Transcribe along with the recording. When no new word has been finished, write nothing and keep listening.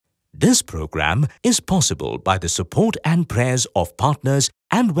This program is possible by the support and prayers of partners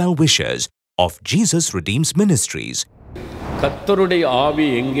and well-wishers of Jesus Redeems Ministries. கர்த்தருடைய ஆவி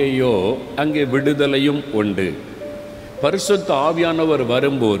எங்கேயோ அங்கே விடுதலையும் உண்டு. பரிசுத்த ஆவியானவர்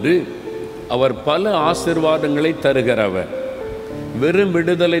வரும்போது அவர் பல ஆசீர்வாதங்களை தருகிறவர். வெறும்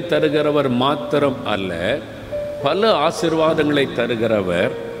விடுதலை தருகிறவர் மாத்திரம் அல்ல, பல ஆசீர்வாதங்களை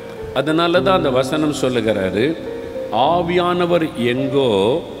தருகிறவர். அதனால தான் அந்த வசனம் சொல்லுகிறாரு, ஆவியானவர் எங்கோ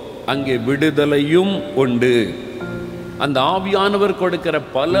அங்கே விடுதலையும் உண்டு. அந்த ஆவியானவர் கொடுக்கிற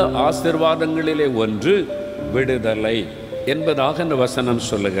பல ஆசீர்வாதங்களிலே ஒன்று விடுதலை என்பதாக அந்த வசனம்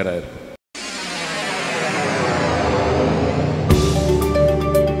சொல்லுகிறார்.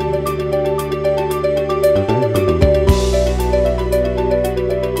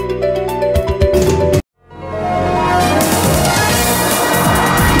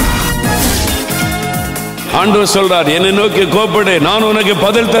 ஆண்டவர் சொல்றார், என்னை நோக்கி கூப்பிடு, நான் உனக்கு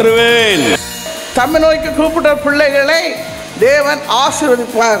பதில் தருவேன். தம்மை நோக்கி கூப்பிட்ட பிள்ளைகளை தேவன்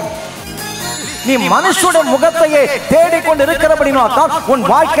ஆசீர்வதிப்பார். நீ மனுஷனுடைய முகத்தையே தேடிக்கொண்டு இருக்கிறபடினால் உன்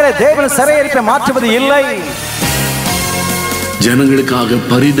வாழ்க்கையில தேவன் சிறையிருப்பை மாற்றுவது இல்லை. ஜனங்களுக்காக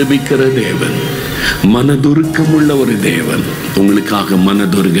பரிதபிக்கிற தேவன், மனதுருக்கமுள்ள ஒரு தேவன் உங்களுக்காக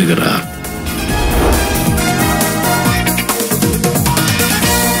மனதுருகுகிறார்.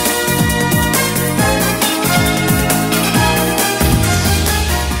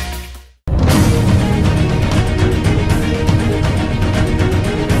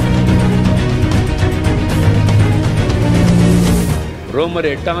 ரோமர்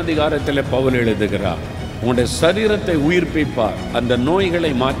 8ஆம் அதிகாரத்தில் பவுல் எழுதுகிறார், உங்களுடைய சரீரத்தை உயிர்ப்பிப்பார், அந்த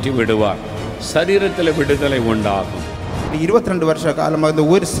நோய்களை மாற்றி விடுவார், சரீரத்தில் விடுதலை உண்டாகும். 22 வருஷ காலமாக இந்த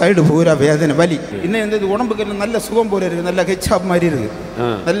ஒரு சைடு பூரா வேதனை வலி. இன்னும் இந்த உடம்புக்கு நல்ல சுகம் போல இருக்கு, நல்ல ஹெச்சாப் மாதிரி இருக்கு,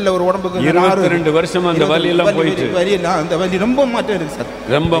 நல்ல ஒரு உடம்புக்கு 22 வருஷம் அந்த வலி எல்லாம் போயிட்டு வலி எல்லாம் அந்த வலி ரொம்ப மாற்றம் இருக்கு சார்,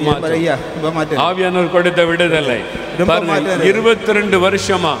 ரொம்ப மாற்றம். ஆவியானவர் கொடுத்த விடுதலை 22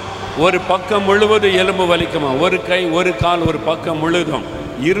 வருஷமா ஒரு பக்கம் முழுவதும் எலும்பு வலிக்குமா, ஒரு கை ஒரு கால் ஒரு பக்கம் முழுதும்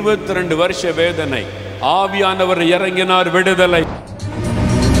 22 வருஷ வேதனை. ஆவியானவர் இறங்கினார், விடுதலை.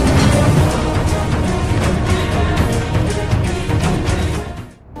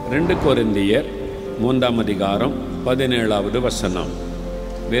 கொரிந்தியர் 3ஆம் அதிகாரம் 17வது வசனம்.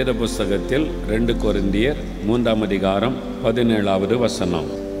 வேத புஸ்தகத்தில் 2 கொரிந்தியர் 3ஆம் அதிகாரம் 17வது வசனம்.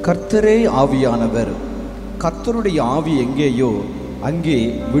 கர்த்தரே ஆவியானவர், கர்த்தருடைய ஆவி எங்கேயோ அங்கே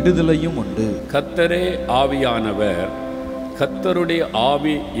விடுதலையும் உண்டு. கர்த்தரே ஆவியானவர், கர்த்தருடைய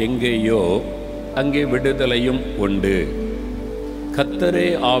ஆவி எங்கேயோ அங்கே விடுதலையும் உண்டு. கர்த்தரே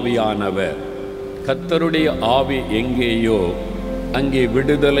ஆவியானவர், கர்த்தருடைய ஆவி எங்கேயோ அங்கே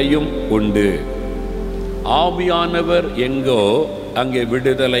விடுதலையும் உண்டு. ஆவியானவர் எங்கோ அங்கே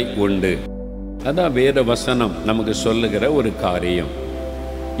விடுதலை உண்டு. அதான் வேத வசனம் நமக்கு சொல்லுகிற ஒரு காரியம்.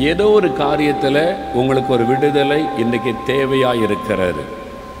 ஏதோ ஒரு காரியத்தில் உங்களுக்கு ஒரு விடுதலை இன்றைக்கி தேவையாக இருக்கிறது.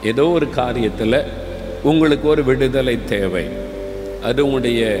 ஏதோ ஒரு காரியத்தில் உங்களுக்கு ஒரு விடுதலை தேவை. அது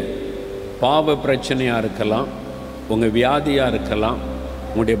உங்களுடைய பாவ பிரச்சனையாக இருக்கலாம், உங்கள் வியாதியாக இருக்கலாம்,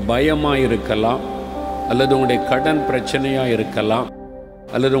 உங்களுடைய பயமாக இருக்கலாம், அல்லது உங்களுடைய கடன் பிரச்சனையாக இருக்கலாம்,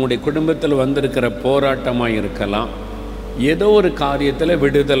 அல்லது உங்களுடைய குடும்பத்தில் வந்திருக்கிற போராட்டமாக இருக்கலாம். ஏதோ ஒரு காரியத்தில்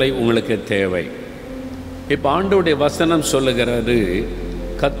விடுதலை உங்களுக்கு தேவை. இப்போ ஆண்டவருடைய வசனம் சொல்லுகிறது,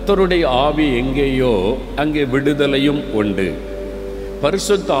 கர்த்தருடைய ஆவி எங்கேயோ அங்கே விடுதலையும் உண்டு.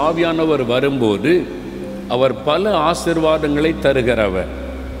 பரிசுத்த ஆவியானவர் வரும்போது அவர் பல ஆசீர்வாதங்களை தருகிறவர்.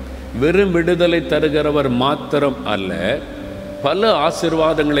 வெறும் விடுதலை தருகிறவர் மாத்திரம் அல்ல, பல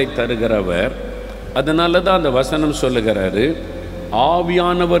ஆசீர்வாதங்களை தருகிறவர். அதனால தான் அந்த வசனம் சொல்லுகிறாரு,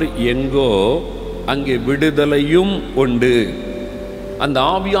 ஆவியானவர் எங்கோ அங்கே விடுதலையும் உண்டு. அந்த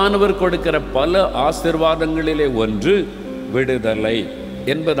ஆவியானவர் கொடுக்கிற பல ஆசீர்வாதங்களிலே ஒன்று விடுதலை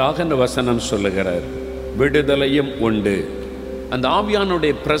என்பதாக அந்த வசனம் சொல்லுகிறார். விடுதலையும் உண்டு. அந்த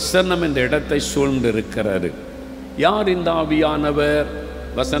ஆவியானுடைய பிரசன்னம் இந்த இடத்தை சூழ்ந்து இருக்கிறாரு. யார் இந்த ஆவியானவர்?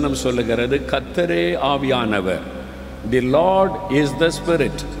 வசனம் சொல்லுகிறது, கர்த்தரே ஆவியானவர். தி லார்ட் இஸ் த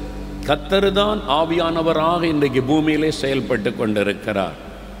ஸ்பிரிட். கர்த்தர் தான் ஆவியானவராக இன்றைக்கு பூமியிலே செயல்பட்டு கொண்டிருக்கிறார்.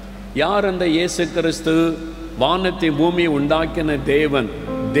 யார் அந்த இயேசு கிறிஸ்து? வானத்தை பூமியை உண்டாக்கின தேவன்.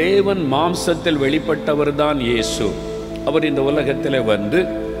 தேவன் மாம்சத்தில் வெளிப்பட்டவர் தான் இயேசு. அவர் இந்த உலகத்தில் வந்து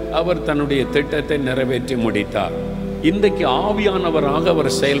அவர் தன்னுடைய திட்டத்தை நிறைவேற்றி முடித்தார். இன்றைக்கு ஆவியானவராக அவர்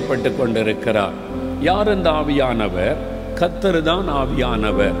செயல்பட்டு கொண்டிருக்கிறார். யார் அந்த ஆவியானவர்? கர்த்தர் தான்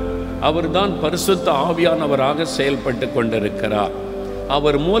ஆவியானவர். அவர் தான் பரிசுத்த ஆவியானவராக செயல்பட்டு கொண்டிருக்கிறார்.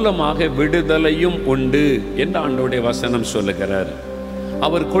 அவர் மூலமாக விடுதலையும் உண்டு என்று ஆண்டவருடைய வசனம் சொல்லுகிறார்.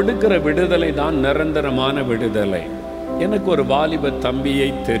 அவர் கொடுக்கிற விடுதலை தான் நிரந்தரமான விடுதலை. எனக்கு ஒரு வாலிப தம்பியை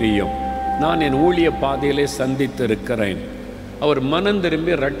தெரியும். நான் என் ஊழிய பாதையிலே சந்தித்திருக்கிறேன். அவர் மனம்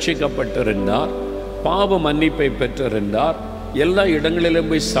திரும்பி ரட்சிக்கப்பட்டிருந்தார், பாவ மன்னிப்பை பெற்றிருந்தார், எல்லா இடங்களிலும்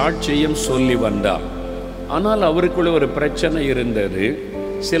போய் சாட்சியம் சொல்லி வந்தார். ஆனால் அவருக்குள்ள ஒரு பிரச்சனை இருந்தது.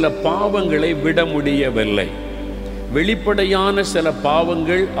 சில பாவங்களை விட முடியவில்லை. வெளிப்படையான சில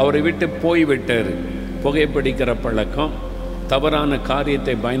பாவங்கள் அவரை விட்டு போய்விட்டது. புகைப்பிடிக்கிற பழக்கம், தவறான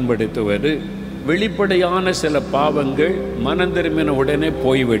காரியத்தை பயன்படுத்துவது, வெளிப்படையான சில பாவங்கள் மனம் திரும்பின உடனே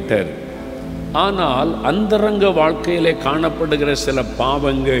போய்விட்டது. ஆனால் அந்தரங்க வாழ்க்கையிலே காணப்படுகிற சில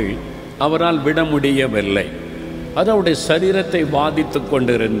பாவங்கள் அவரால் விட முடியவில்லை. அது அவருடைய சரீரத்தை பாதித்து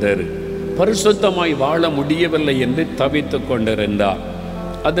கொண்டிருந்தது. பரிசுத்தமாய் வாழ முடியவில்லை என்று தவித்து கொண்டிருந்தார்.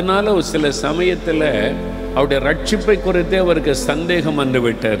 அதனால ஒரு சில சமயத்தில் அவருடைய ரட்சிப்பை குறித்தே அவருக்கு சந்தேகம் வந்து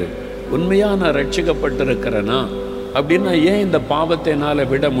விட்டார். உண்மையாக நான் ரட்சிக்கப்பட்டிருக்கிறேனா? அப்படின்னா ஏன் இந்த பாவத்தை என்னால்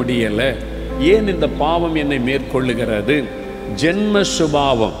விட முடியலை? ஏன் இந்த பாவம் என்னை மேற்கொள்ளுகிறது? ஜென்ம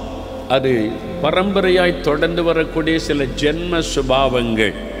சுபாவம், அது பரம்பரையாய் தொடர்ந்து வரக்கூடிய சில ஜென்ம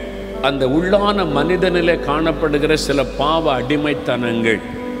சுபாவங்கள், அந்த உள்ளான மனிதனிலே காணப்படுகிற சில பாவ அடிமைத்தனங்கள்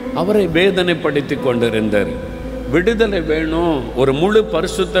அவரை வேதனைப்படுத்தி கொண்டிருந்தார். விடுதலை வேணும், ஒரு முழு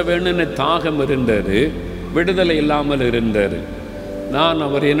பரிசுத்த வேணும்னு தாகம் இருந்தது, விடுதலை இல்லாமல் இருந்தார். நான்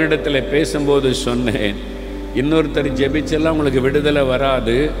அவர் என்னிடத்தில் பேசும்போது சொன்னேன், இன்னொருத்தர் ஜெபிச்செல்லாம் உங்களுக்கு விடுதலை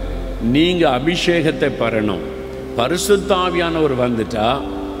வராது, நீங்கள் அபிஷேகத்தை பெறணும். பரிசுத்த ஆவியானவர் வந்துட்டா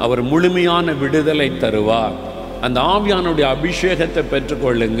அவர் முழுமையான விடுதலை தருவார். அந்த ஆவியானுடைய அபிஷேகத்தை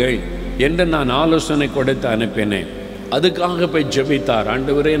பெற்றுக்கொள்ளுங்கள் என்று நான் ஆலோசனை கொடுத்து அனுப்பினேன். அதுக்காக போய் ஜெபித்தார்.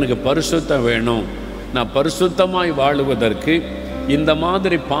 ஆண்டவரே, எனக்கு பரிசுத்தம் வேணும், நான் பரிசுத்தமாய் வாழுவதற்கு இந்த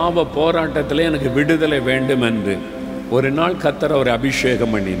மாதிரி பாவ போராட்டத்தில் எனக்கு விடுதலை வேண்டும் என்று. ஒரு நாள் கர்த்தர் அவரை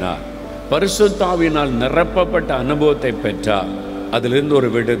அபிஷேகம் பண்ணினார். பரிசுத்தாவினால் நிரப்பப்பட்ட அனுபவத்தை பெற்றார். அதிலிருந்து ஒரு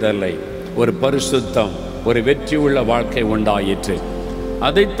விடுதலை, ஒரு பரிசுத்தம், ஒரு வெற்றி உள்ள வாழ்க்கை உண்டாயிற்று.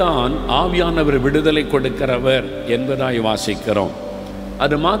 அதைத்தான் ஆவியானவர் விடுதலை கொடுக்கிறவர் என்பதாய் வாசிக்கிறோம்.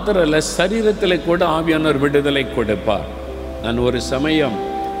 அது மாத்திரல்ல, சரீரத்தில் கூட ஆவியானவர் விடுதலை கொடுப்பார். நான் ஒரு சமயம்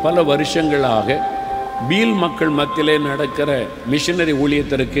பல வருஷங்களாக பீல் மக்கள் மத்தியிலே நடக்கிற மிஷனரி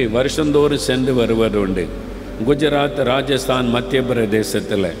ஊழியத்திற்கு வருஷந்தோறும் சென்று வருவதுண்டு. குஜராத், ராஜஸ்தான், மத்திய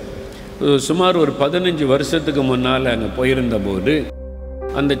பிரதேசத்தில் சுமார் ஒரு 15 வருஷத்துக்கு முன்னால் அங்கே போயிருந்த போது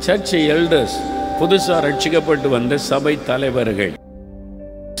அந்த சர்ச் எல்டர்ஸ், புதுசாக ரட்சிக்கப்பட்டு வந்த சபை தலைவர்கள்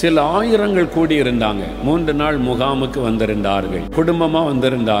சில ஆயிரங்கள் கூடியிருந்தாங்க. 3 நாள் முகாமுக்கு வந்திருந்தார்கள், குடும்பமாக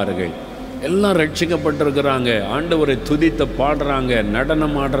வந்திருந்தார்கள். எல்லாம் ரட்சிக்கப்பட்டிருக்கிறாங்க, ஆண்டவரை துதித்து பாடுறாங்க,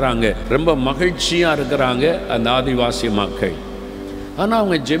 நடனம் ஆடுறாங்க, ரொம்ப மகிழ்ச்சியாக இருக்கிறாங்க அந்த ஆதிவாசி மக்கள். ஆனால்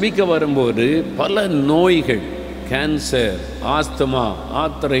அவங்க ஜெபிக்க வரும்போது பல நோய்கள், கேன்சர், ஆஸ்துமா,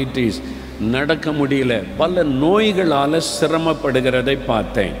 ஆர்த்தரைட்டிஸ், நடக்க முடியல, பல நோய்களால் சிரமப்படுகிறதை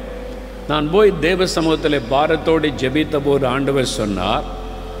பார்த்தேன். நான் போய் தேவ சமூகத்தில் பாரத்தோடு ஜெபித்த போது ஆண்டவர் சொன்னார்,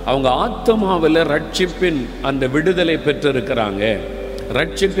 அவங்க ஆத்மாவில் ரட்சிப்பின் அந்த விடுதலை பெற்றிருக்கிறாங்க,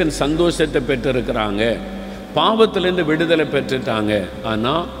 ரட்சிப்பின் சந்தோஷத்தை பெற்றிருக்கிறாங்க, பாவத்திலேருந்து விடுதலை பெற்றுட்டாங்க.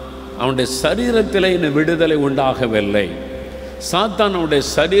 ஆனால் அவனுடைய சரீரத்தில் இன்னும் விடுதலை உண்டாகவில்லை. சாத்தான் அவனுடைய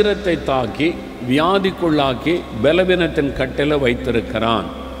சரீரத்தை தாக்கி வியாதிக்குள்ளாக்கி பலவீனத்தின் கட்டில் வைத்திருக்கிறான்.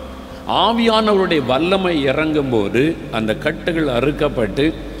 ஆவியானவருடைய வல்லமை இறங்கும் போது அந்த கட்டுகள் அறுக்கப்பட்டு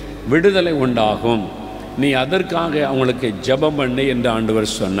விடுதலை உண்டாகும். நீ அதற்காக அவங்களுக்கு ஜெபம் பண்ணு என்று ஆண்டவர்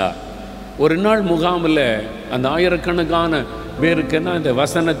சொன்னார். ஒரு நாள் முகாமில் அந்த ஆயிரக்கணக்கான பேருக்கு நான் இந்த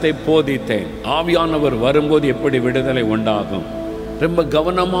வசனத்தை போதித்தேன். ஆவியானவர் வரும்போது எப்படி விடுதலை உண்டாகும். ரொம்ப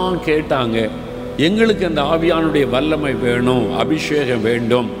கவனமாக கேட்டாங்க. எங்களுக்கு அந்த ஆவியானுடைய வல்லமை வேணும், அபிஷேகம்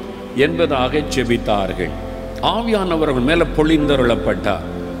வேண்டும் என்பதாக ஜெபித்தார்கள். ஆவியானவர்கள் மேலே பொழிந்தருளப்பட்டார்.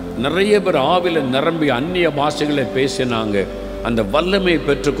 நிறைய பேர் ஆவில நிரம்பி அந்நிய பாஷைகளை பேசினாங்க, அந்த வல்லமையை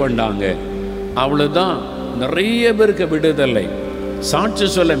பெற்றுக்கொண்டாங்க. அவ்வளோதான், நிறைய பேருக்கு விடுதலை. சாட்சி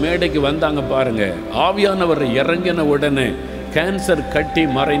சொல்ல மேடைக்கு வந்தாங்க பாருங்க. ஆவியானவர் இறங்கின உடனே கேன்சர் கட்டி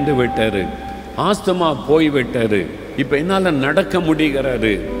மறைந்து விட்டாரு, ஆஸ்துமா போய்விட்டாரு, இப்போ என்னால் நடக்க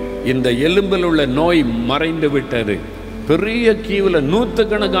முடிகிறது, இந்த எலும்பில் உள்ள நோய் மறைந்து விட்டாரு. பெரிய கீவில்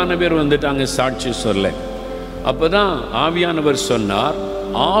 100கணக்கான பேர் வந்துட்டாங்க சாட்சி சொல்ல. அப்போதான் ஆவியானவர் சொன்னார்,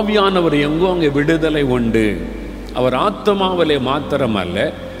 ஆவியானவர் எங்கோ அங்கே விடுதலை உண்டு. அவர் ஆத்மாவிலே மாத்திரமல்ல,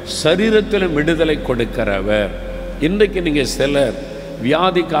 சரீரத்திலும் விடுதலை கொடுக்கிறவர். இன்றைக்கு நீங்கள் சிலர்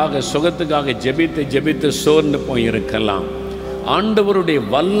வியாதிக்காக, சுகத்துக்காக ஜெபித்து ஜெபித்து சோர்ந்து போயிருக்கலாம். ஆண்டவருடைய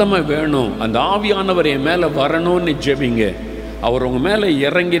வல்லமை வேணும், அந்த ஆவியானவர் என் மேலே வரணும்னு ஜெபிங்க. அவர் உங்கள் மேலே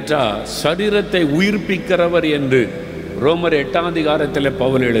இறங்கிட்டா சரீரத்தை உயிர்ப்பிக்கிறவர் என்று ரோமர் 8ஆம் அதிகாரத்தில்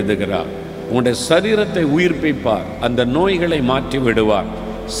பவுல் எழுதுகிறார். உங்களுடைய சரீரத்தை உயிர்ப்பிப்பார், அந்த நோய்களை மாற்றி விடுவார்,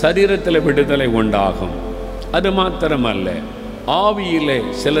 சரீரத்தில் விடுதலை உண்டாகும். அது மாத்திரமல்ல, ஆவியிலே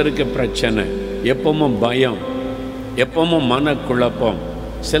சிலருக்கு பிரச்சனை, எப்பவும் பயம், எப்பவும் மனக்குழப்பம்,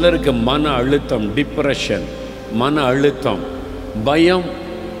 சிலருக்கு மன அழுத்தம், டிப்ரெஷன், மன அழுத்தம், பயம்.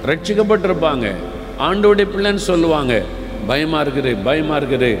 ரட்சிக்கப்பட்டிருப்பாங்க, ஆண்டோடைய பிள்ளைன்னு சொல்லுவாங்க, பயமாக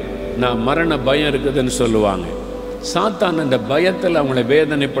இருக்குது, நான் மரண பயம் இருக்குதுன்னு சொல்லுவாங்க. சாத்தான் அந்த பயத்தில் அவங்களை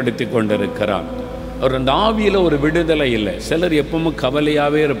வேதனைப்படுத்தி கொண்டிருக்கிறான். அவர் அந்த ஆவியில் ஒரு விடுதலை இல்லை. சிலர் எப்பவும்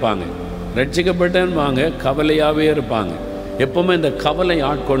கவலையாகவே இருப்பாங்க, ரட்சிக்கப்பட்டேன்னு கவலையாகவே இருப்பாங்க. எப்பவுமே இந்த கவலை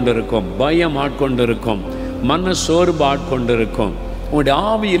ஆட்கொண்டு இருக்கும், பயம் ஆட்கொண்டு இருக்கும், மன சோர்வு ஆட்கொண்டு இருக்கும். உங்களுடைய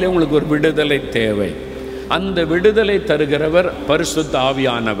ஆவியிலே உங்களுக்கு ஒரு விடுதலை தேவை. அந்த விடுதலை தருகிறவர் பரிசுத்த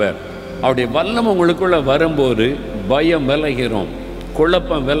ஆவியானவர். அவருடைய வல்லம் உங்களுக்குள்ள வரும்போது பயம் விலகிறோம்,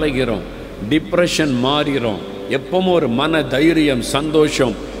 குழப்பம் விலகிறோம், டிப்ரெஷன் மாறிடும். எப்பவும் ஒரு மன தைரியம்,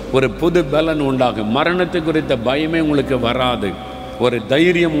 சந்தோஷம், ஒரு புது பலன் உண்டாகும். மரணத்தை குறித்த பயமே உங்களுக்கு வராது, ஒரு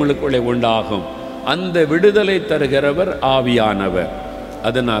தைரியம் உங்களுக்குள்ளே உண்டாகும். அந்த விடுதலை தருகிறவர் ஆவியானவர்.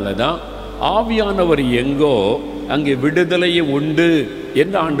 அதனால தான் ஆவியானவர் எங்கோ அங்கே விடுதலையும் உண்டு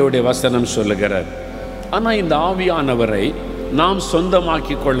என்று ஆண்டவருடைய வசனம் சொல்லுகிறார். ஆனால் இந்த ஆவியானவரை நாம்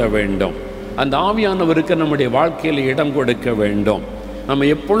சொந்தமாக்கி கொள்ள வேண்டும். அந்த ஆவியானவருக்கு நம்முடைய வாழ்க்கையில் இடம் கொடுக்க வேண்டும். நம்ம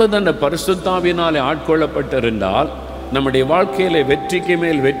எப்பொழுது அந்த பரிசுத்தாவினாலே ஆட்கொள்ளப்பட்டிருந்தால் நம்முடைய வாழ்க்கையில் வெற்றிக்கு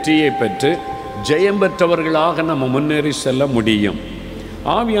மேல் வெற்றியை பெற்று ஜெயம் பெற்றவர்களாக நம்ம முன்னேறி செல்ல முடியும்.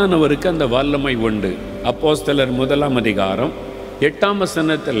 ஆவியானவருக்கு அந்த வல்லமை உண்டு. அப்போஸ்தலர் 1 அதிகாரம் 8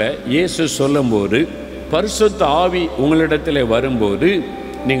 வசனத்தில் இயேசு சொல்லும்போது, பரிசுத்த ஆவி உங்களிடத்தில் வரும்போது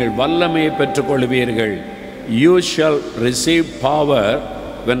நீங்கள் வல்லமையை பெற்றுக்கொள்வீர்கள். You shall receive power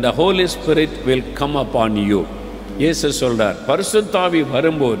when the Holy Spirit will come upon you. இயேசு சொல்றார், பரிசுத்த ஆவி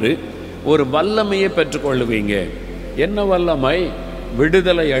வரும்போது ஒரு வல்லமையை பெற்றுக்கொள்வீங்க. என்ன வல்லமை?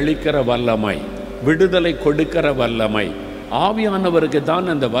 விடுதலை அளிக்கிற வல்லமை, விடுதலை கொடுக்கிற வல்லமை. ஆவியானவருக்கு தான்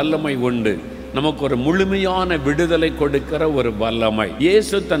அந்த வல்லமை உண்டு. நமக்கு ஒரு முழுமையான விடுதலை கொடுக்கிற ஒரு வல்லமை.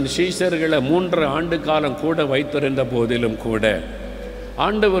 இயேசு தன் சீஷர்களை 3 ஆண்டு காலம் கூட வைத்திருந்த போதிலும் கூட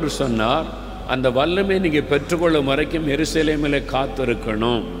ஆண்டவர் சொன்னார், அந்த வல்லமை நீங்கள் பெற்றுக்கொள்ளும் வரைக்கும் எருசலேமில்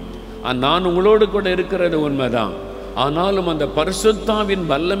காத்திருக்கணும். நான் உங்களோடு கூட இருக்கிறது உண்மைதான், ஆனாலும் அந்த பரிசுத்தாவின்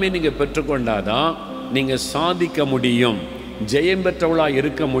வல்லமை நீங்கள் பெற்றுக்கொண்டாதான் நீங்கள் சாதிக்க முடியும், ஜெயம் பெற்றவளாக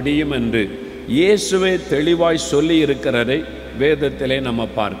இருக்க முடியும் என்று இயேசுவே தெளிவாய் சொல்லி இருக்கிறதை வேதத்திலே நம்ம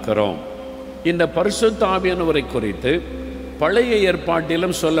பார்க்கிறோம். இந்த பரிசுத்த ஆவியானவரை குறித்து பழைய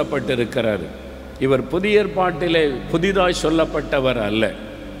ஏற்பாட்டிலும் சொல்லப்பட்டிருக்கிறார். இவர் புதிய ஏற்பாட்டிலே புதிதாய் சொல்லப்பட்டவர் அல்ல.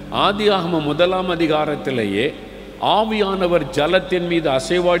 ஆதியாகமம் 1 அதிகாரத்திலேயே ஆவியானவர் ஜலத்தின் மீது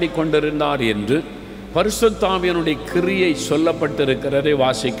அசைவாடி கொண்டிருந்தார் என்று பரிசுத்த ஆவியானுடைய கிரியை சொல்லப்பட்டிருக்கிறதை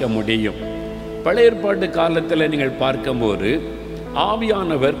வாசிக்க முடியும். பழைய ஏற்பாட்டு காலத்தில் நீங்கள் பார்க்கும்போது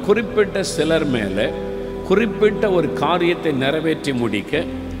ஆவியானவர் குறிப்பிட்ட சிலர் மேலே குறிப்பிட்ட ஒரு காரியத்தை நிறைவேற்றி முடிக்க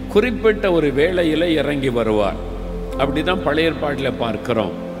குறிப்பிட்ட ஒரு வேளையில் இறங்கி வருவார். அப்படி தான் பழைய ஏற்பாட்டில்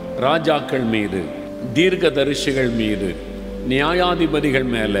பார்க்கிறோம். ராஜாக்கள் மீது, தீர்க்கதரிசிகள் மீது, நியாயாதிபதிகள்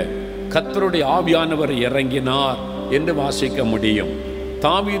மேலே கர்த்தருடைய ஆவியானவர் இறங்கினார் என்று வாசிக்க முடியும்.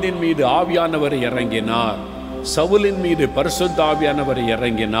 தாவீதின் மீது ஆவியானவர் இறங்கினார், சவுலின் மீது பரிசுத்த ஆவியானவர்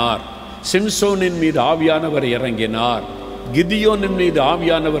இறங்கினார், சிம்சோனின் மீது ஆவியானவர் இறங்கினார், கிதியோனின் மீது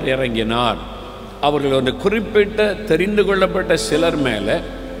ஆவியானவர் இறங்கினார். அவர்கள் ஒரு குறிப்பிட்ட தெரிந்து கொள்ளப்பட்ட சிலர் மேலே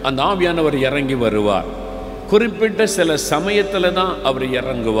அந்த ஆவியானவர் இறங்கி வருவார். குறிப்பிட்ட சில சமயத்தில் தான் அவர்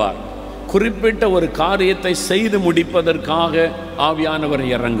இறங்குவார். குறிப்பிட்ட ஒரு காரியத்தை செய்து முடிப்பதற்காக ஆவியானவர்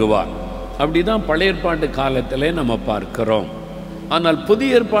இறங்குவார். அப்படிதான் பழைய ஏற்பாட்டு காலத்திலே நம்ம பார்க்கிறோம். ஆனால்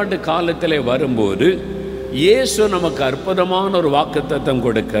புதிய ஏற்பாட்டு காலத்திலே வரும்போது இயேசு நமக்கு அற்புதமான ஒரு வாக்குத்தத்தம்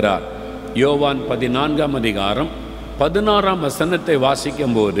கொடுக்கிறார். யோவான் 14 அதிகாரம் 16 வசனத்தை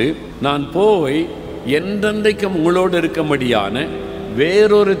வாசிக்கும் போது, நான் போய் என்றென்றைக்கும் உங்களோடு இருக்கும்படியான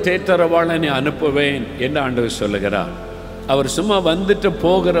வேறொரு தேற்றரவாளனை அனுப்புவேன் என்று ஆண்டவர் சொல்லுகிறார். அவர் சும்மா வந்துட்டு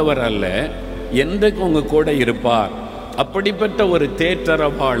போகிறவர் அல்ல, என்றைக்கும் உங்க கூட இருப்பார். அப்படிப்பட்ட ஒரு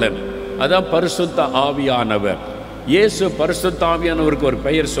தேற்றரவாளன், அதான் பரிசுத்த ஆவியானவர். இயேசு பரிசுத்த ஆவியானவருக்கு ஒரு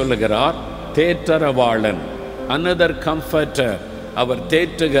பெயர் சொல்லுகிறார், தேற்றரவாளன், another comforter. அவர்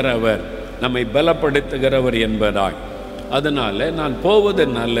தேற்றுகிறவர், நம்மை பலப்படுத்துகிறவர் என்பதாய். அதனால நான் போவது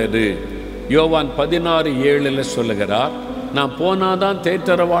நல்லது. யோவான் 16:7 சொல்லுகிறார், நான் போனாதான்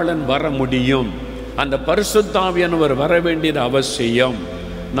தேற்றரவாளன் வர முடியும். அந்த பரிசுத்த ஆவியானவர் வர வேண்டியது அவசியம்.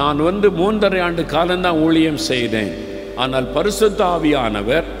 நான் 3.5 ஆண்டு காலம்தான் ஊழியம் செய்தேன். ஆனால் பரிசுத்த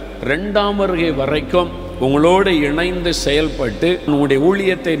ஆவியானவர் 2ஆம் வருகை வரைக்கும் உங்களோடு இணைந்து செயல்பட்டு உங்களுடைய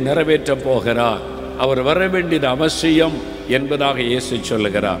ஊழியத்தை நிறைவேற்ற போகிறார். அவர் வர வேண்டியது அவசியம் என்பதாக இயேசு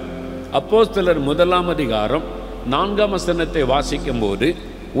சொல்லுகிறார். அப்போஸ்தலர் 1 அதிகாரம் 4 வசனத்தை வாசிக்கும் போது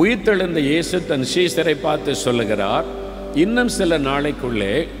உயிர்த்தெழுந்த இயேசு தன் சீஷரை பார்த்து சொல்லுகிறார், இன்னும் சில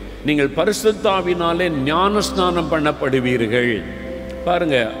நாளைக்குள்ளே நீங்கள் பரிசுத்த ஆவியினாலே ஞானஸ்நானம் பண்ணப்படுவீர்கள்.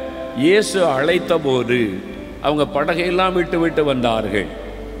 பாருங்க, இயேசு அழைத்த போது அவங்க படகையெல்லாம் விட்டு வந்தார்கள்.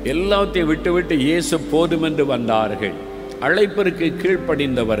 எல்லாத்தையும் விட்டு இயேசு போதும் என்று வந்தார்கள். அழைப்பிற்கு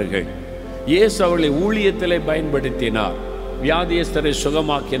கீழ்ப்படிந்தவர்கள். இயேசு அவர்களை ஊழியத்திலே பயன்படுத்தினார். வியாதியஸ்தரை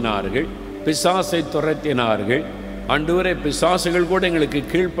சுகமாக்கினார்கள், பிசாசை துரத்தினார்கள். ஆண்டவரே, பிசாசுகள் கூட எங்களுக்கு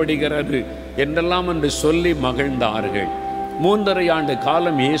கீழ்ப்படுகிறது என்றெல்லாம் என்று சொல்லி மகிழ்ந்தார்கள். 3.5 ஆண்டு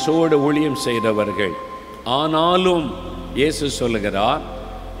காலம் இயேசுவோடு ஊழியம் செய்தவர்கள். ஆனாலும் இயேசு சொல்லுகிறார்,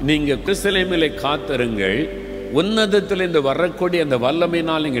 நீங்கள் கிறிஸ்தலேமிலே காத்திருங்கள், உன்னதத்தில் இந்த வரக்கூடிய அந்த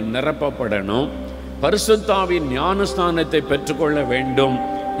வல்லமையினால் நீங்கள் நிரப்பப்படணும், பரிசுத்தாவின் ஞானஸ்நானத்தை பெற்றுக்கொள்ள வேண்டும்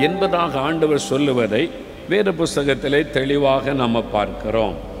என்பதாக ஆண்டவர் சொல்லுவதை வேத புஸ்தகத்திலே தெளிவாக நம்ம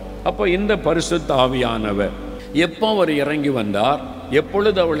பார்க்கிறோம். அப்போ இந்த பரிசுத்த ஆவியானவர் எப்போ அவர் இறங்கி வந்தார்,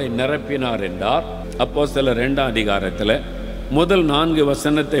 எப்பொழுது அவளை நிரப்பினார் என்றார். அப்போஸ்தலர் 2ஆம் அதிகாரத்தில் முதல் 4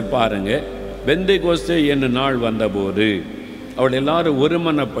 வசனத்தை பாருங்க. பெந்தெகோஸ்தே என்னும் நாள் வந்தபோது அவள் எல்லாரும்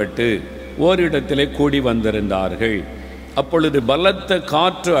ஒருமனப்பட்டு ஓரிடத்திலே கூடி வந்திருந்தார்கள். அப்பொழுது பலத்த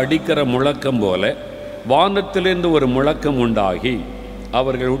காற்று அடிக்கிற முழக்கம் போல வானத்திலிருந்து ஒரு முழக்கம் உண்டாகி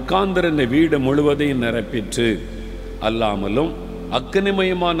அவர்கள் உட்கார்ந்திருந்த வீடு முழுவதையும் நிரப்பிற்று. அல்லாமலும்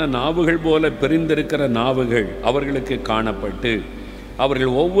அக்கினிமயமான நாவுகள் போல பிரிந்திருக்கிற நாவுகள் அவர்களுக்கு காணப்பட்டு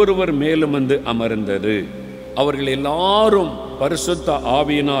அவர்கள் ஒவ்வொருவர் மேலும் வந்து அமர்ந்தது. அவர்கள் எல்லாரும் பரிசுத்த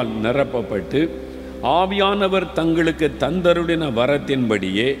ஆவியினால் நிரப்பப்பட்டு ஆவியானவர் தங்களுக்கு தந்தருளின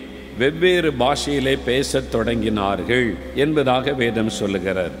வரத்தின்படியே வெவ்வேறு பாஷையிலே பேசத் தொடங்கினார்கள் என்பதாக வேதம்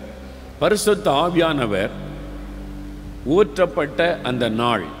சொல்லுகிறார். பரிசுத்த ஆவியானவர் ஊற்றப்பட்ட அந்த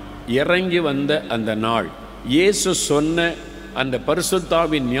நாள், இறங்கி வந்த அந்த நாள், இயேசு சொன்ன அந்த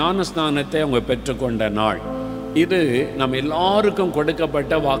பரிசுத்தாவின் ஞானஸ்நானத்தை அவங்க பெற்றுக்கொண்ட நாள். இது நம்ம எல்லாருக்கும்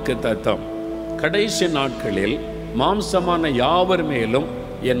கொடுக்கப்பட்ட வாக்கு தத்தம். கடைசி நாட்களில் மாம்சமான யாவர் மேலும்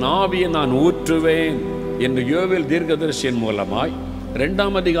என் ஆவியை நான் ஊற்றுவேன் என்று யோவேல் தீர்க்கதரிசியின் மூலமாய்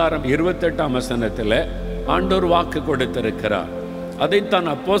 2ஆம் அதிகாரம் 28ஆம் வசனத்தில் ஆண்டவர் வாக்கு கொடுத்திருக்கிறார். அதைத்தான்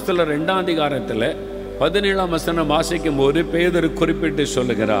அப்போஸ்தலர் 2ஆம் அதிகாரத்தில் 17ஆம் வசனம் வாசிக்கும் போது பேதுரு குறிப்பிட்டு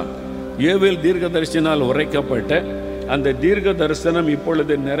சொல்லுகிறார். யோவேல் தீர்க்கதரிசியினால் உரைக்கப்பட்ட அந்த தீர்க்க தரிசனம்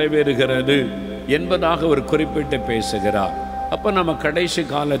இப்பொழுது நிறைவேறுகிறது என்பதாக ஒரு குறிப்பிட்டு பேசுகிறார். அப்போ நம்ம கடைசி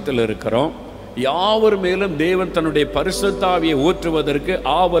காலத்தில் இருக்கிறோம். யாவர் மேலும் தேவன் தன்னுடைய பரிசுத்த ஆவியை ஊற்றுவதற்கு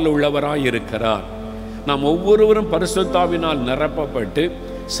ஆவல் உள்ளவராய் இருக்கிறார். நாம் ஒவ்வொருவரும் பரிசுத்தாவினால் நிரப்பப்பட்டு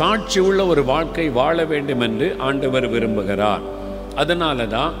சாட்சி உள்ள ஒரு வாழ்க்கை வாழ வேண்டும் என்று ஆண்டவர் விரும்புகிறார். அதனால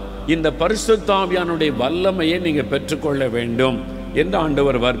தான் இந்த பரிசுத்த ஆவியானுடைய வல்லமையை நீங்கள் பெற்றுக்கொள்ள வேண்டும் என்று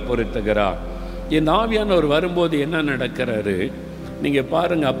ஆண்டவர் வற்புறுத்துகிறார். இந்த ஆவியானவர் வரும்போது என்ன நடக்கிறாரு நீங்கள்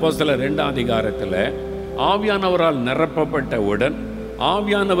பாருங்க. அப்போஸ்தலர் 2ஆம் அதிகாரத்தில் ஆவியானவரால் நிரப்பப்பட்டவுடன்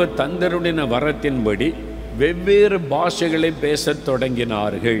ஆவியானவர் தந்தருளின வரத்தின்படி வெவ்வேறு பாஷைகளை பேசத்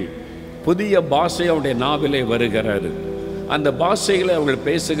தொடங்கினார்கள். புதிய பாஷை அவருடைய நாவிலே வருகிறது. அந்த பாஷைகளை அவர்கள்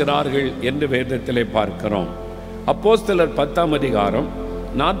பேசுகிறார்கள் என்று வேதத்திலே பார்க்கிறோம். அப்போஸ்தலர் 10ஆம் அதிகாரம்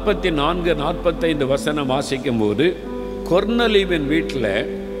 44-45 வசனம் வாசிக்கும் போது கொர்நேலியுவின் வீட்டில்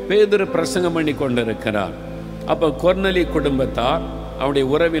பேதுரு பிரசங்கம் பண்ணி கொண்டிருக்கிறார். அப்போ கொர்நேலி குடும்பத்தார், அவருடைய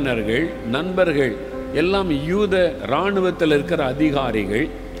உறவினர்கள், நண்பர்கள் எல்லாம் யூத இராணுவத்தில் இருக்கிற அதிகாரிகள்,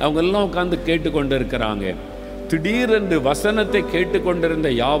 அவங்க எல்லாம் உட்கார்ந்து கேட்டுக்கொண்டு இருக்கிறாங்க. திடீரென்று வசனத்தை கேட்டுக்கொண்டிருந்த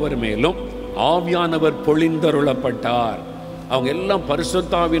யாவர் மேலும் ஆவியானவர் பொழிந்தருளப்பட்டார். அவங்க எல்லாம்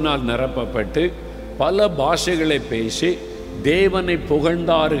பரிசுத்தாவினால் நிரப்பப்பட்டு பல பாஷைகளை பேசி தேவனை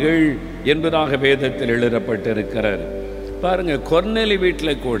புகழ்ந்தார்கள் என்பதாக வேதத்தில் எழுதப்பட்டிருக்கிறார். பாருங்க, கொர்நேலி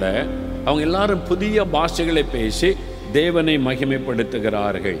வீட்டில் கூட அவங்க எல்லாரும் புதிய பாஷைகளை பேசி தேவனை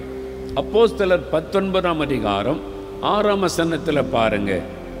மகிமைப்படுத்துகிறார்கள். அப்போஸ்தலர் 19ஆம் அதிகாரம் 6ஆம் வசனத்தில் பாருங்க,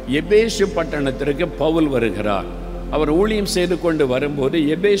 எபேசு பட்டணத்திற்கு பவுல் வருகிறார். அவர் ஊழியம் செய்து கொண்டு வரும்போது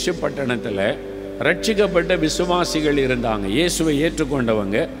எபேசு பட்டணத்தில் ரட்சிக்கப்பட்ட விசுவாசிகள் இருந்தாங்க. இயேசுவை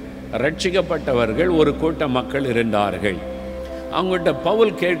ஏற்றுக்கொண்டவங்க, ரட்சிக்கப்பட்டவர்கள் ஒரு கூட்ட மக்கள் இருந்தார்கள். அவங்கள்ட்ட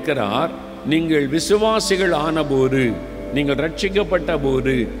பவுல் கேட்கிறார், நீங்கள் விசுவாசிகள் ஆனபோது, நீங்கள் ரட்சிக்கப்பட்ட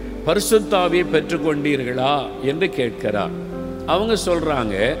போது பரிசுத்த ஆவியை பெற்றுக்கொண்டீர்களா என்று கேட்கிறார். அவங்க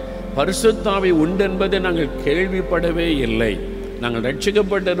சொல்றாங்க, பரிசுத்த ஆவி உண்டென்பதை நாங்கள் கேள்விப்படவே இல்லை. நாங்கள்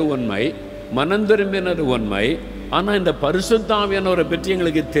ரட்சிக்கப்பட்டது உண்மை, மனம் திரும்பினது உண்மை, ஆனால் இந்த பரிசுத்த ஆவியானவரை பற்றி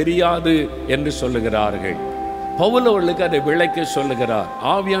எங்களுக்கு தெரியாது என்று சொல்லுகிறார்கள். பவுல் அவர்களுக்கு அதை விளக்கி சொல்லுகிறார்.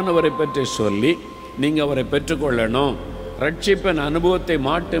 ஆவியானவரை பற்றி சொல்லி நீங்கள் அவரை பெற்றுக்கொள்ளணும். ரட்சிப்பின் அனுபவத்தை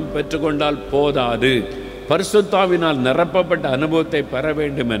மட்டும் பெற்றுக்கொண்டால் போதாது, பரிசுத்தாவினால் நிரப்பப்பட்ட அனுபவத்தை பெற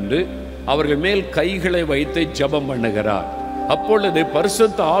வேண்டும் என்று அவர்கள் மேல் கைகளை வைத்து ஜெபம் பண்ணுகிறார். அப்பொழுது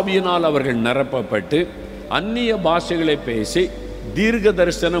பரிசுத்த ஆவியினால் அவர்கள் நிரப்பப்பட்டு அந்நிய பாஷைகளை பேசி தீர்க்க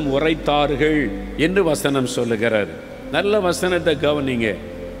தரிசனம் உரைத்தார்கள் என்று வசனம் சொல்லுகிறார். நல்ல வசனத்தை கவனிங்க.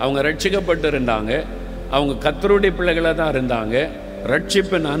 அவங்க ரட்சிக்கப்பட்டு இருந்தாங்க, அவங்க கர்த்தருடைய பிள்ளைகளாக தான் இருந்தாங்க,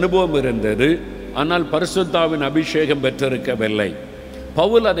 ரட்சிப்பின் அனுபவம் இருந்தது, ஆனால் பரிசுத்தாவின் அபிஷேகம் பெற்றிருக்கவில்லை.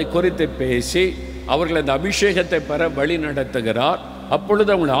 பவுல் அதை குறித்து பேசி அவர்கள் அந்த அபிஷேகத்தை பெற வழி நடத்துகிறார். அப்பொழுது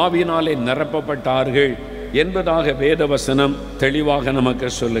அவங்க ஆவியினாலே நிரப்பப்பட்டார்கள் என்பதாக வேதவசனம் தெளிவாக நமக்கு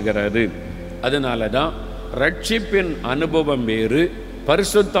சொல்லுகிறது. அதனால தான் ரட்சிப்பின் அனுபவம் வேறு,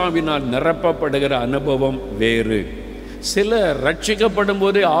 பரிசுத்தாவினால் நிரப்பப்படுகிற அனுபவம் வேறு. சிலர் ரட்சிக்கப்படும்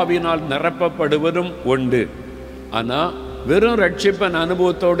போது ஆவியினால் நிரப்பப்படுவதும் உண்டு. ஆனால் வெறும் ரட்சிப்பின்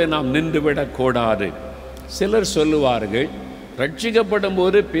அனுபவத்தோடு நாம் நின்றுவிடக்கூடாது. சிலர் சொல்லுவார்கள், ரட்சிக்கப்படும்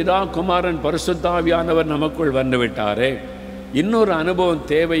போது பிதா குமாரன் பரிசுத்தாவியானவர் நமக்குள் வந்துவிட்டாரே, இன்னொரு அனுபவம்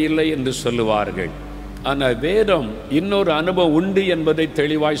தேவையில்லை என்று சொல்லுவார்கள். ஆனால் வேதம் இன்னொரு அனுபவம் உண்டு என்பதை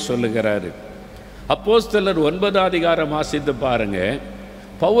தெளிவாய் சொல்லுகிறாரு. அப்போஸ்தலர் 9 அதிகாரம் வாசித்து பாருங்க.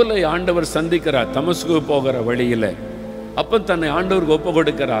 பவுலை ஆண்டவர் சந்திக்கிறார் தமஸ்கு போகிற வழியில். அப்போ தன்னை ஆண்டவருக்கு ஒப்பு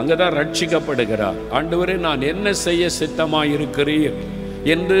கொடுக்கிறார். அங்கதான் ரட்சிக்கப்படுகிறார். ஆண்டவரே, நான் என்ன செய்ய சித்தமாயிருக்கிறீர்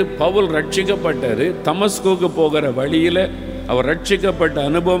என்று பவுல் ரட்சிக்கப்பட்டாரு. தமஸ்குக்கு போகிற வழியில் அவர் ரட்சிக்கப்பட்ட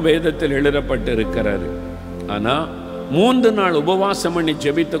அனுபவம் வேதத்தில் எழுதப்பட்டு இருக்கிறாரு. ஆனால் 3 நாள் உபவாசம் பண்ணி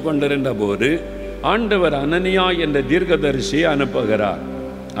ஜெபித்து கொண்டிருந்த போது ஆண்டவர் அனனியா என்ற தீர்க்கதரிசியை அனுப்புகிறார்.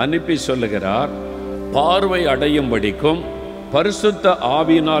 அனுப்பி சொல்லுகிறார், பார்வை அடையும்படிக்கும் பரிசுத்த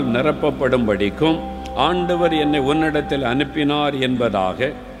ஆவியினால் நிரப்பப்படும்படிக்கும் ஆண்டவர் என்னை உன்னிடத்தில் அனுப்பினார் என்பதாக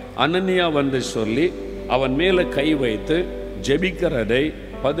அனனியா வந்து சொல்லி அவன் மேலே கை வைத்து ஜெபிக்கிறதை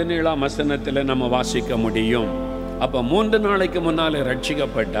 17ஆம் வசனத்தில் நம்ம வாசிக்க முடியும். அப்போ 3 நாளைக்கு முன்னாலே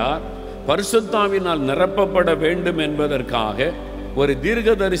ரட்சிக்கப்பட்டார். பரிசுத்தாவினால் நிரப்பப்பட வேண்டும் என்பதற்காக ஒரு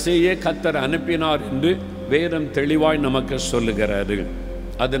தீர்க்கதரிசியை கர்த்தர் அனுப்பினார் என்று வேதம் தெளிவாய் நமக்கு சொல்லுகிறது.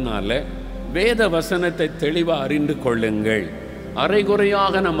 அதனால வேத வசனத்தை தெளிவாக அறிந்து கொள்ளுங்கள்.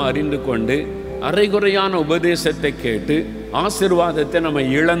 அரைகுறையாக நம்ம அறிந்து கொண்டு அரைகுறையான உபதேசத்தை கேட்டு ஆசீர்வாதத்தை நம்ம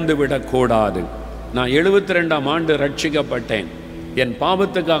இழந்து விடக்கூடாது. நான் 72ஆம் ஆண்டு ரட்சிக்கப்பட்டேன். என்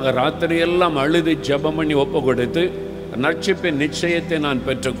பாவத்துக்காக ராத்திரியெல்லாம் அழுது ஜெபம் பண்ணி ஒப்பு கொடுத்து ரட்சிப்பின் நிச்சயத்தை நான்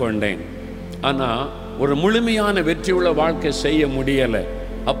பெற்றுக்கொண்டேன். ஆனால் ஒரு முழுமையான வெற்றியுள்ள வாழ்க்கை செய்ய முடியலை.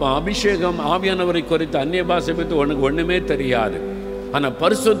 அப்போ அபிஷேகம் ஆவியானவரை குறித்து அந்நிய பாஷை பற்றி உனக்கு ஒன்றுமே தெரியாது. ஆனால்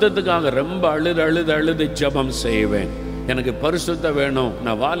பரிசுத்தத்துக்காக ரொம்ப அழுது ஜெபம் செய்வேன். எனக்கு பரிசுத்தம் வேணும்,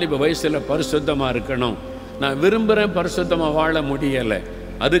 நான் வாலிப வயசில் பரிசுத்தமாக இருக்கணும், நான் விரும்புகிறேன், பரிசுத்தமாக வாழ முடியலை,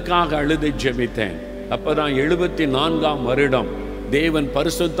 அதுக்காக அழுது ஜெபித்தேன். அப்போ தான் 74ஆம் வருடம் தேவன்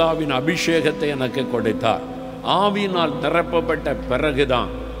பரிசுத்தாவின் அபிஷேகத்தை எனக்கு கொடுத்தார். ஆவியினால் நிரப்பப்பட்ட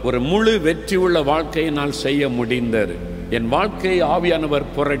பிறகுதான் ஒரு முழு வெற்றி உள்ள வாழ்க்கையை நான் செய்ய முடிந்தது. என் வாழ்க்கையை ஆவியானவர்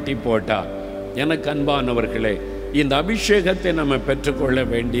புரட்டி போட்டார். எனக்கு அன்பானவர்களே, இந்த அபிஷேகத்தை நம்ம பெற்றுக்கொள்ள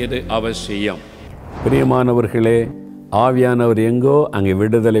வேண்டியது அவசியம். பிரியமானவர்களே, ஆவியானவர் எங்கோ அங்கே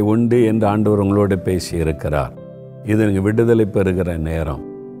விடுதலை உண்டு என்று ஆண்டவர் உங்களோடு பேசி இருக்கிறார். இது நீங்கள் விடுதலை பெறுகிற நேரம்.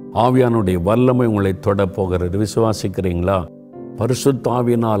 ஆவியானுடைய வல்லமை உங்களை தொட போகிறது. விசுவாசிக்கிறீங்களா?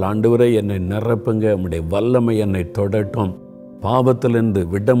 பரிசுத்தாவினால் ஆண்டவரே என்னை நிரப்புங்க, உம்முடைய வல்லமை என்னை தொடட்டும். பாவத்திலிருந்து,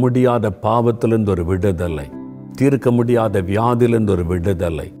 விட முடியாத பாவத்திலிருந்து ஒரு விடுதலை, தீர்க்க முடியாத வியாதியிலிருந்து ஒரு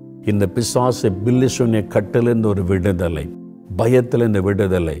விடுதலை, இந்த பிசாசு பில்லிசுனிய கட்டிலிருந்து ஒரு விடுதலை, பயத்திலிருந்து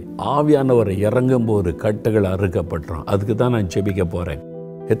விடுதலை. ஆவியானவரை இறங்கும் போது கட்டுகள் அறுக்கப்பட்டுரும். அதுக்கு தான் நான் ஜெபிக்க போகிறேன்.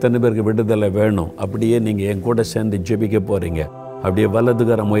 எத்தனை பேருக்கு விடுதலை வேணும்? அப்படியே நீங்கள் என் கூட சேர்ந்து ஜெபிக்க போகிறீங்க. அப்படியே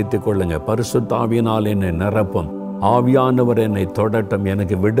வலதுகரம் வைத்து கொள்ளுங்க. பரிசுத்த ஆவியினால் என்னை நிரப்பும், ஆவியானவர் என்னை தொடட்டும்,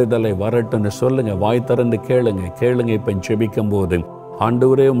 எனக்கு விடுதலை வரட்டும்னு சொல்லுங்க. வாய் திறந்து கேளுங்க. இப்போ ஜெபிக்கும் போது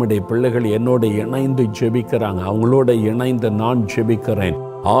ஆண்டவரே, உம்முடைய பிள்ளைகள் என்னோட இணைந்து ஜெபிக்கிறாங்க, அவங்களோட இணைந்து நான் ஜெபிக்கிறேன்.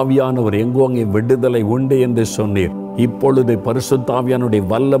 ஆவியானவர் எங்கோ அங்கே விடுதலை உண்டு என்று சொன்னீர். இப்பொழுது பரிசுத்த ஆவியானுடைய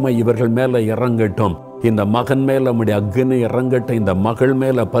வல்லமை இவர்கள் மேல இறங்கட்டும். இந்த மகன் மேல உம்முடைய அக்கினி இறங்கட்டும். இந்த மகள்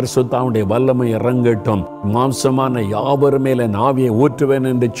மேல பரிசுத்தாவுடைய வல்லமை இறங்கட்டும். மாம்சமான யாவர் மேல ஆவியை ஊற்றுவேன்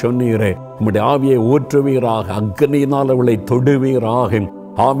என்று சொன்னீரே, உம்முடைய ஆவியை ஊற்றுவீராக, அக்கினியினால் அவளை தொடுவீராக.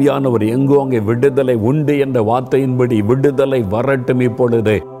 ஆவியானவர் எங்கோ அங்கே விடுதலை உண்டு என்ற வார்த்தையின்படி விடுதலை வரட்டும்.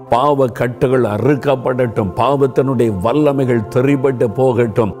 இப்பொழுது பாவ கட்டுகள் அறுக்கப்படட்டும். பாவத்தினுடைய வல்லமைகள் தெரிபட்டு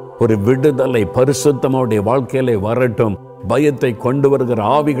போகட்டும். ஒரு விடுதலை பரிசுத்தமுடைய வாழ்க்கையிலே வரட்டும். பயத்தை கொண்டு வருகிற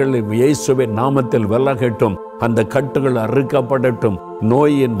ஆவிகள் இயேசுவின் நாமத்தில் விலகட்டும். அந்த கட்டுகள் அறுக்கப்படட்டும்.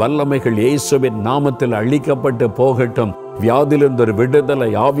 நோயின் வல்லமைகள் இயேசுவின் நாமத்தில் அழிக்கப்பட்டு போகட்டும். வியாதியிலிருந்து ஒரு விடுதலை,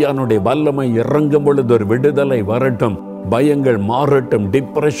 ஆவியானுடைய வல்லமை இறங்கும் பொழுது ஒரு விடுதலை வரட்டும். பயங்கள் மாறட்டும்,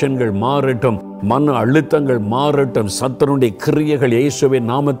 டிப்ரெஷன்கள் மாறட்டும், மன அழுத்தங்கள் மாறட்டும். சத்துருடைய கிரியைகள் இயேசுவின்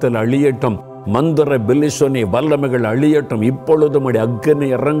நாமத்தில் அழியட்டும். மந்திர பில்லிசோனி வல்லமைகள் அழியட்டும். இப்பொழுதும் அக்கினி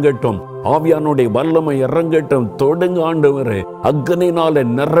இறங்கட்டும். ஆவியானுடைய வல்லமை இறங்கட்டும். தொடுங்க ஆண்டவரே, அக்கினினால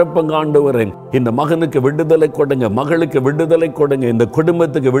நிரப்புங்க ஆண்டவரே. இந்த மகனுக்கு விடுதலை கொடுங்க, மகளுக்கு விடுதலை கொடுங்க, இந்த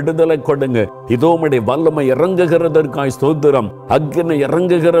குடும்பத்துக்கு விடுதலை கொடுங்க. இதோ உம்முடைய வல்லமை இறங்குகிறதற்காய் ஸ்தோத்திரம், அக்கினி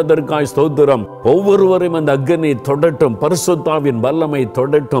இறங்குகிறதற்காய் ஸ்தோத்திரம். ஒவ்வொருவரையும் அந்த அக்கினி தொடட்டும், பரிசுத்தாவின் வல்லமை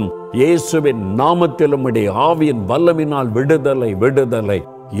தொடட்டும். இயேசுவின் நாமத்தில் உம்முடைய ஆவியின் வல்லமினால் விடுதலை.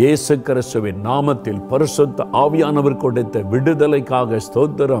 இயேசு கிறிஸ்துவின் நாமத்தில் பரிசுத்த ஆவியானவர் கொடுத்த விடுதலைக்காக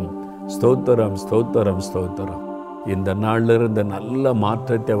ஸ்தோத்திரம், ஸ்தோத்திரம், ஸ்தோத்திரம், ஸ்தோத்திரம். இந்த நாளில் இருந்த நல்ல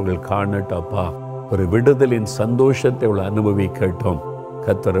மாற்றத்தை அவர்கள் காணட்டப்பா. ஒரு விடுதலின் சந்தோஷத்தை அவள் அனுபவிக்கட்டும்.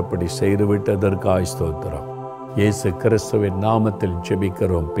 கர்த்தரப்படி செய்து விட்டதற்காய் ஸ்தோத்திரம். இயேசு கிறிஸ்துவின் நாமத்தில்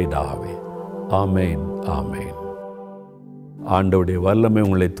ஜெபிக்கிறோம் பிதாவே. ஆமேன், ஆமேன். ஆண்டவருடைய வல்லமை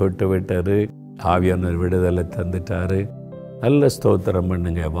உங்களை தொட்டு விட்டாரு. ஆவியானவர் விடுதலை தந்துட்டாரு. நல்ல ஸ்தோத்திரம்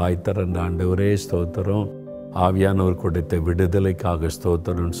பண்ணுங்க. வாய் திறந்த ஆண்டவரே ஸ்தோத்திரம், ஆவியானவர் கொடுத்த விடுதலைக்காக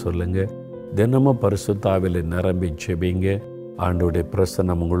ஸ்தோத்திரம்னு சொல்லுங்க. தினமும் பரிசுத்த ஆவியில நிரம்பி ஜெபிங்க. ஆண்டவருடைய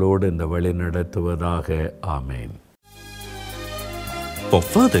பிரசன்னம் உங்களோடு இந்த வழி நடத்துவதாக. ஆமேன். For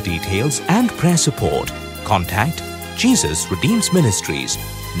further details and prayer support, contact Jesus Redeems Ministries,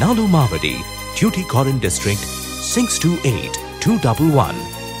 Nalu Mavadi, Tuticorin District, 628-211.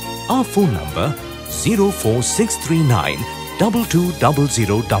 Our phone number 04639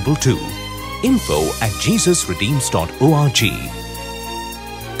 220022. info@jesusredeems.org.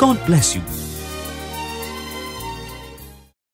 God bless you.